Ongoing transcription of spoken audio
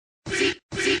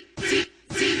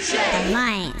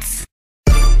DjAlliance.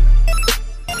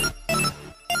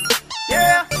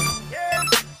 Yeah,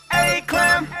 hey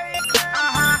Clem,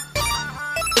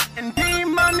 and D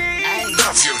Money.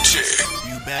 Cuff your chick.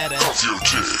 You better. Cuff your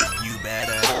chick. You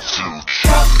better. Cuff your chick.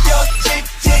 Cuff your chick,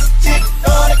 chick, chick,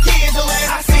 throw the keys away.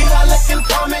 I see her looking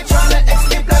for me, tryna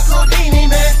escape like Houdini,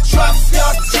 man. Trust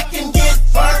your chick and get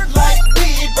burnt like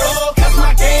weed, bro. Cause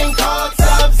my game called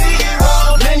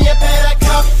Sub-Zero. Man, you better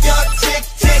cuff your chick,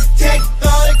 chick, chick,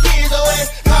 throw the keys away.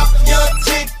 Cuff your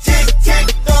chick, chick, chick,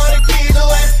 throw the keys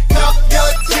away. Cuff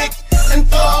your chick and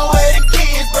throw away the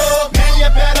keys, bro. Man, you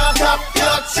better cuff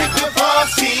your chick before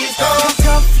she's gone.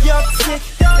 Cuff your chick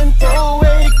and throw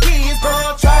away the keys,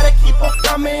 bro. Try to keep her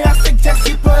from me, I suggest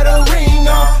you put a ring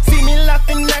on. See me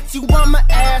laughing at you, I'ma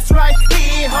ass right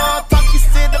here, huh? Talk you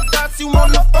sit about you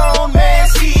on the phone, man,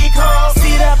 she calls.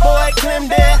 See that boy Clem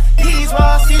there, he's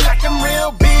raw. She like him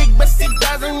real big, but she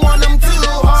doesn't want him too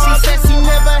hard. She said she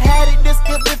never had it this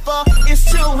good before, it's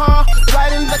true, huh?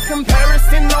 Writing the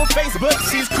comparison on Facebook,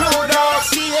 she's cool, dog.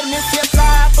 She admits she's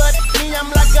tired, but me, I'm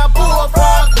like a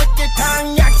bullfrog. With the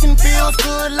tongue action feels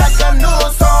good like a new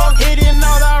song. Hitting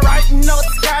all the right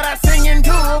notes, got her singing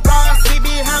too, bro. She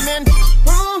be humming,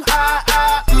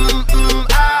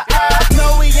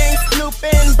 No, we ain't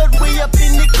snooping, but we up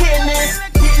in the kitchen,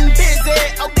 getting busy.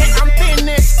 Okay, I'm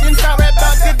finished, and sorry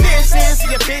about the dishes.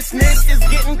 Your business is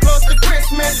getting close to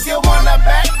Christmas. You want her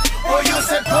back, or you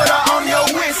should put her on your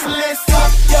wish list.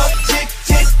 Cuff your chick,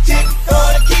 chick, chick, throw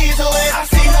the keys away. I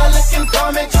see her looking for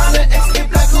me, tryna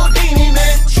escape like Houdini,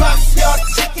 man. Trust your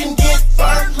chick and get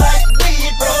burnt like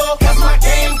weed, bro. Cause my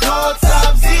game called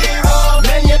Sub-Zero.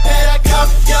 Man, you better cuff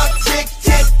your chick,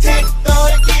 chick, chick, throw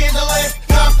the keys away.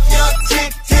 Cuff your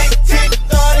chick, chick, chick,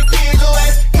 throw the keys away.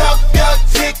 Cuff your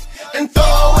chick and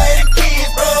throw away the keys,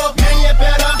 bro. Man, you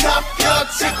better cuff your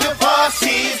chick before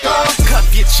she's gone. Cuff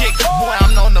your chick, boy,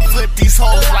 I'm known to flip these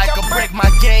hoes like a break my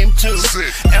game too.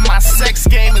 And my sex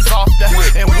game is off the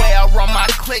and where I run my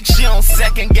click, she don't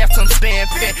second guess I'm staying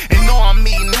fit. And know I'm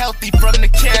eating healthy from the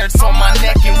carrots on my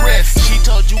neck and wrist. She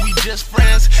told you we just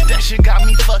friends, that shit got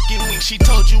me fucking weak. She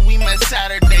told you we met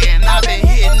Saturday and I've been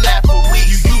hitting that for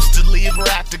weeks. You used to leave her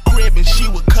at the crib and she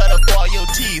would cut up all your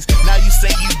teeth. Now you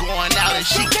say you going out and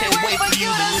she can't wait for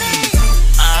you to leave.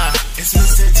 It's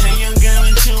Mr. 10 Young Gun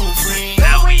and 2 Free.